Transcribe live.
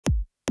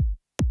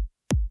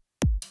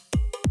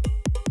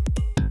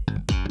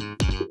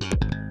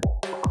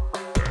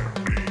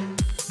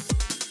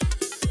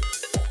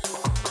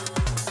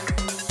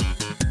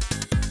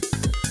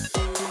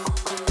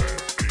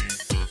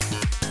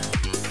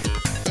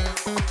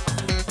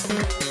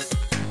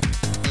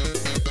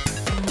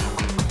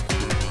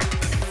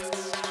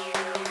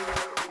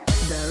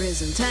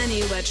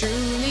anywhere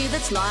truly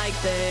that's like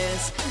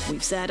this.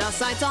 We've set our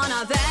sights on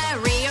our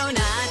very own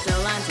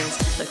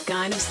Atlantis, the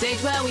kind of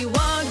stage where we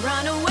won't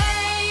run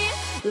away.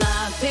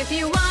 Laugh if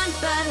you want,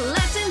 but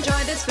let's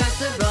enjoy this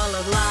festival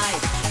of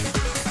life.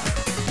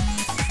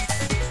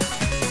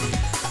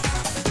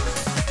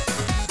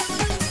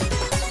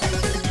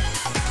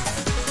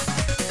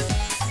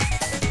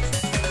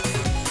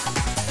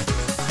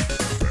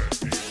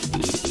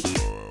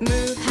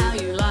 Move how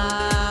you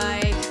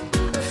like.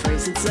 A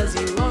phrase that says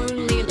you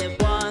only live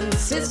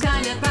once is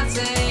kind of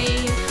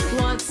passe.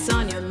 What's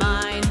on your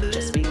mind?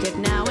 Just speak it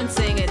now and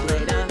sing it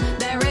later.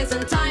 There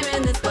isn't time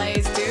in this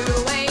place to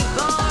wait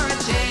for a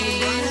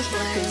change.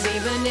 Cause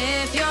even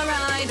if your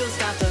idols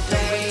start to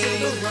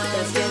fade,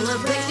 there's still a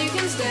place you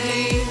can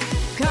stay.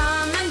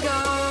 Come and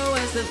go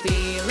as the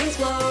feelings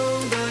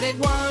flow, but it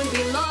won't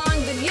be long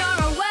that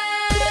you're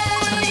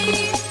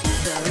away.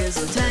 There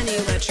isn't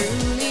anywhere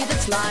truly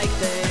that's like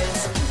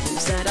this.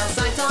 Set our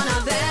sights on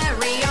our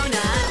very own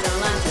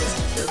Atlantis,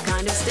 the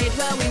kind of stage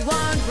where we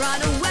won't run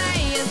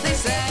away, as they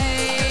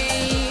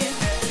say.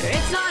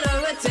 It's not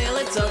over till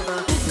it's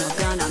over, not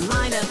gonna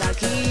mind about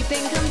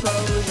keeping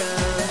composure.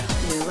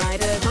 We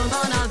ride it home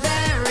on our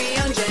very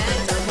own jet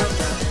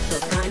helicopter, the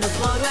kind of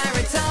float where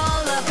it's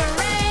all a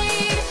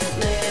parade.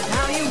 Live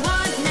how you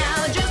want now,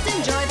 just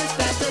enjoy this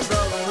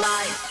festival of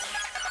life.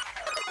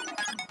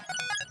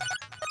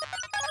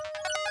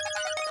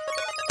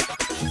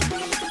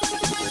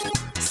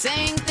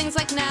 Saying things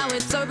like now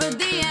it's over,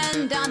 the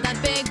end aren't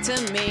that big to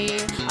me.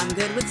 I'm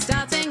good with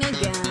starting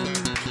again.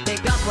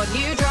 Pick up what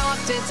you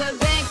dropped, it's a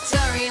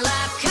victory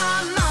lap.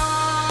 Come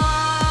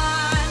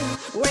on,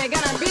 we're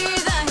gonna be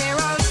the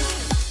heroes.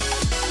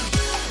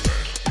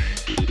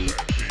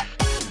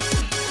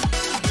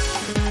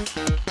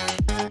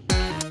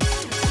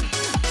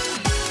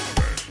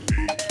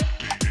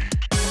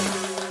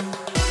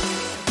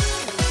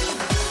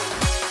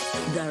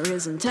 There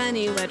isn't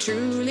anywhere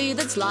truly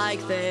that's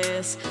like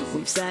this.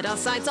 We've set our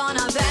sights on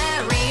our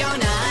very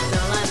own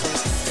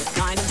Atlantis, the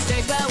kind of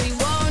stage where we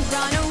won't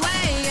run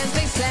away, as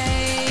they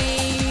say.